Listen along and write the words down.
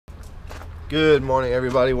Good morning,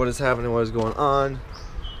 everybody. What is happening? What is going on?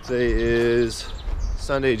 Today is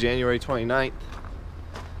Sunday, January 29th.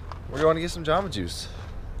 We're going to get some Jamba Juice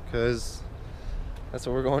because that's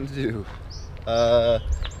what we're going to do. I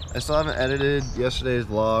still haven't edited yesterday's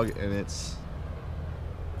vlog, and it's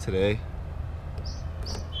today.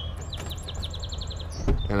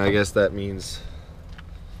 And I guess that means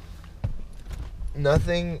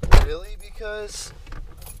nothing really because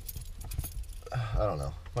I don't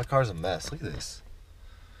know. My car's a mess. Look at this.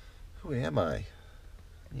 Who am I? I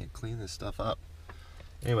need to clean this stuff up.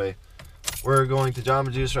 Anyway, we're going to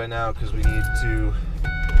Jamba Juice right now because we need to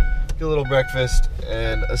get a little breakfast,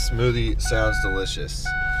 and a smoothie sounds delicious.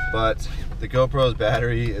 But the GoPro's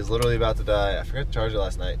battery is literally about to die. I forgot to charge it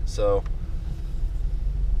last night, so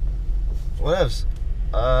whatevs.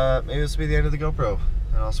 Maybe this will be the end of the GoPro,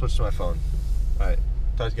 and I'll switch to my phone. Alright,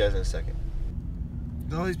 talk to you guys in a second.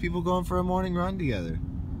 There's all these people going for a morning run together.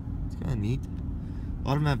 It's kind of neat. A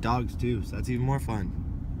lot of them have dogs too, so that's even more fun.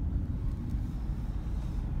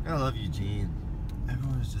 I love Eugene.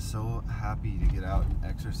 Everyone is just so happy to get out and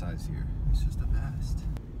exercise here. It's just the best.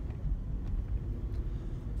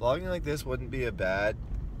 Vlogging like this wouldn't be a bad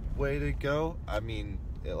way to go. I mean,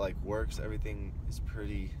 it like works. Everything is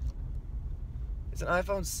pretty. It's an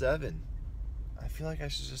iPhone 7. I feel like I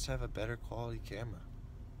should just have a better quality camera.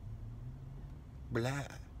 Blah.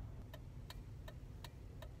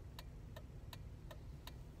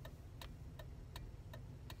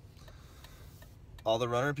 All the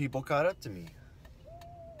runner people caught up to me.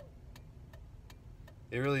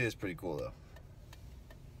 It really is pretty cool though.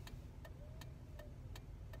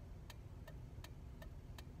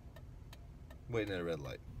 Waiting at a red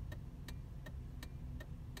light.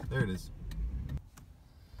 There it is.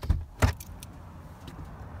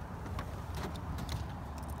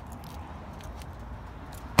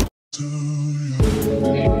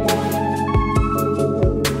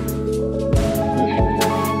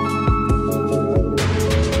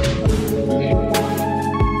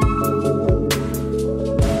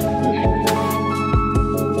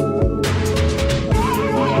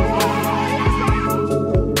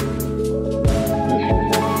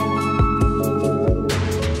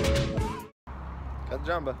 Got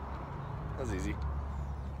the Jamba. That was easy.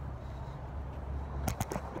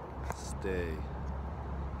 Stay.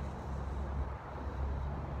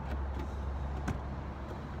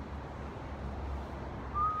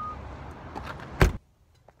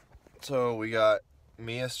 So we got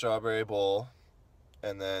me a strawberry bowl,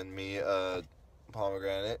 and then me a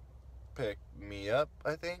pomegranate pick me up,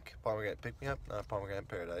 I think. Pomegranate pick me up, not pomegranate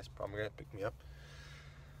paradise. Pomegranate pick me up.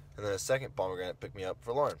 And then a second pomegranate pick me up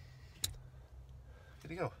for Lauren. Good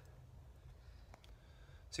to go.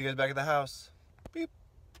 See you guys back at the house. Beep.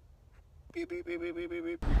 Beep, beep, beep, beep, beep, beep,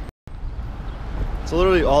 beep. So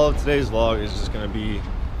literally all of today's vlog is just gonna be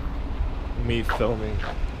me filming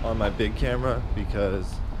on my big camera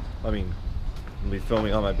because, I mean, I'm gonna be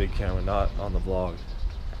filming on my big camera, not on the vlog.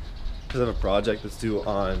 Because I have a project that's due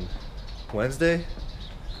on Wednesday,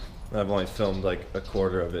 and I've only filmed like a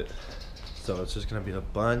quarter of it. So it's just gonna be a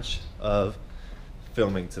bunch of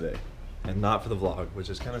filming today, and not for the vlog, which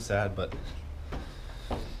is kind of sad, but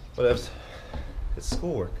whatever. It's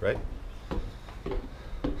schoolwork, right?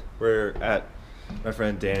 We're at my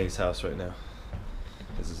friend Danny's house right now.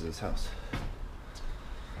 This is his house.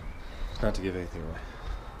 Not to give anything away.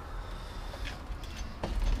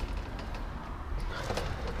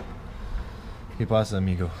 ¿Qué pasa,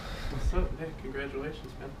 amigo? What's up? Hey,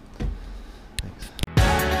 congratulations, man. Thanks.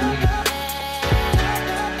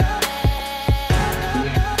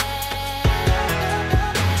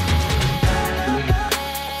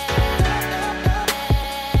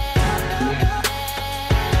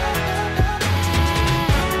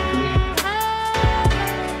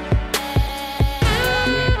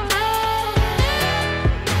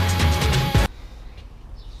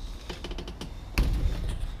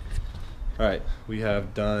 Alright, we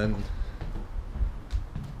have done,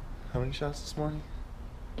 how many shots this morning?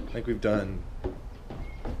 I think we've done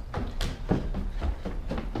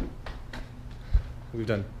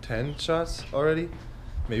 10 shots already,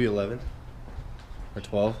 maybe 11 or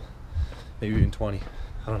 12, maybe even 20,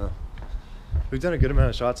 I don't know. We've done a good amount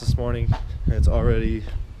of shots this morning, and it's only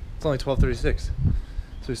 12:36, so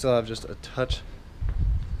we still have just a touch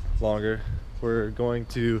longer. We're going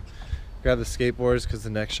to grab the skateboards because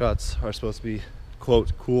the next shots are supposed to be,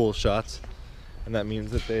 quote, cool shots, and that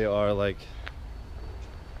means that they are like,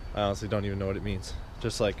 I honestly don't even know what it means,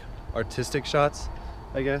 just like artistic shots,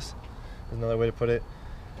 I guess is another way to put it.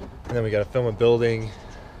 And then we got to film a building,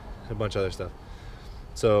 a bunch of other stuff.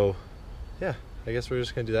 So yeah, I guess we're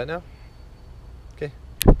just gonna do that now. Okay.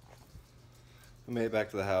 We made it back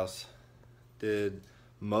to the house. Did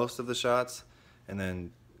most of the shots, and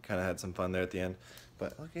then kind of had some fun there at the end.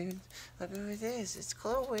 But look at this. It's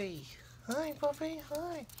Chloe. Hi, puppy.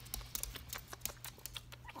 Hi.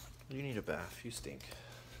 You need a bath. You stink.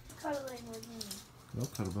 Cuddling with me. No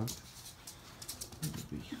cuddle bug.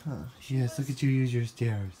 Huh? Yes. Look at you use your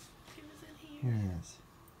stairs. She was in here. Yes.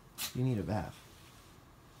 You need a bath.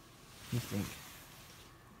 You stink.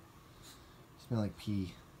 You smell like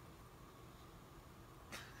pee.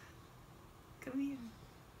 Come here.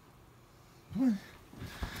 What?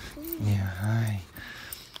 Yeah, hi.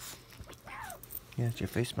 Yes, your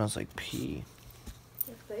face smells like pee.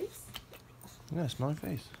 Your face? Yeah, smell your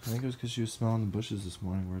face. I think it was because she was smelling the bushes this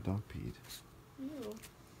morning where a dog peed. Ew.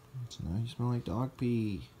 So now you smell like dog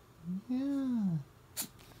pee. Yeah.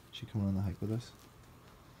 She coming on the hike with us?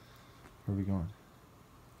 Where are we going?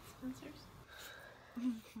 Spencer's?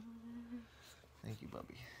 Thank you,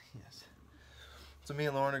 Bubby. Yes. So me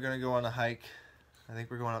and Lauren are going to go on a hike. I think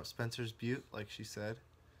we're going up Spencer's Butte, like she said.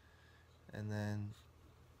 And then,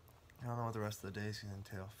 I don't know what the rest of the day is going to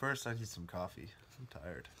entail. First, I need some coffee. I'm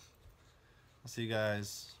tired. I'll see you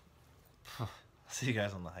guys. I'll see you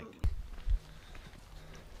guys on the hike.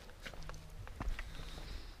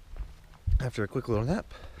 After a quick little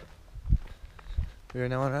nap, we are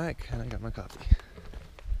now on a hike, and I got my coffee.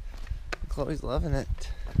 Chloe's loving it.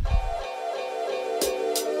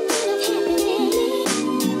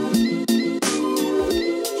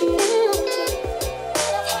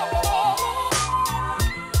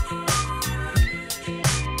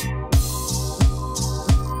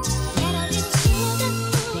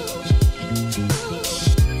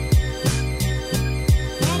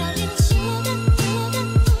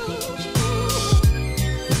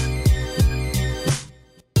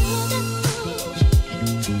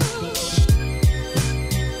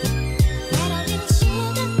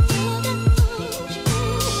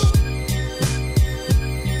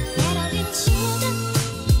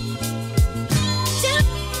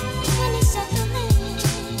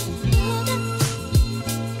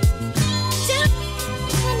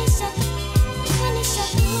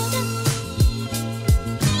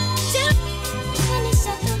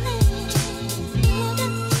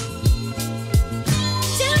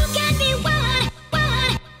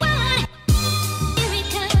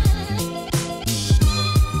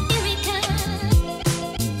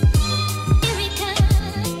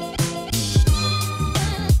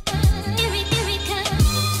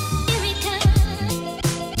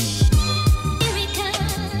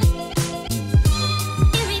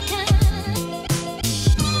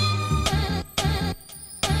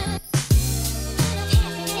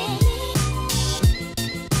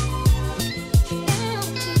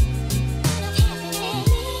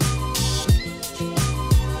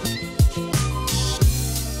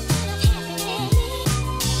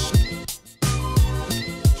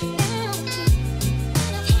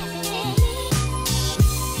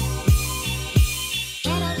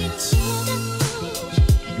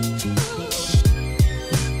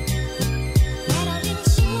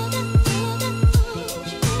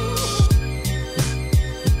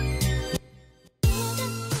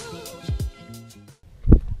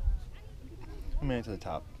 I made it to the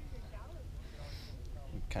top.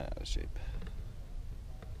 I'm kind of out of shape,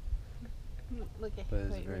 Look at but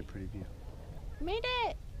it's a very pretty view. Made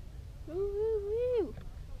it! Woo, woo, woo.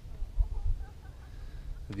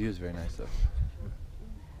 The view is very nice though.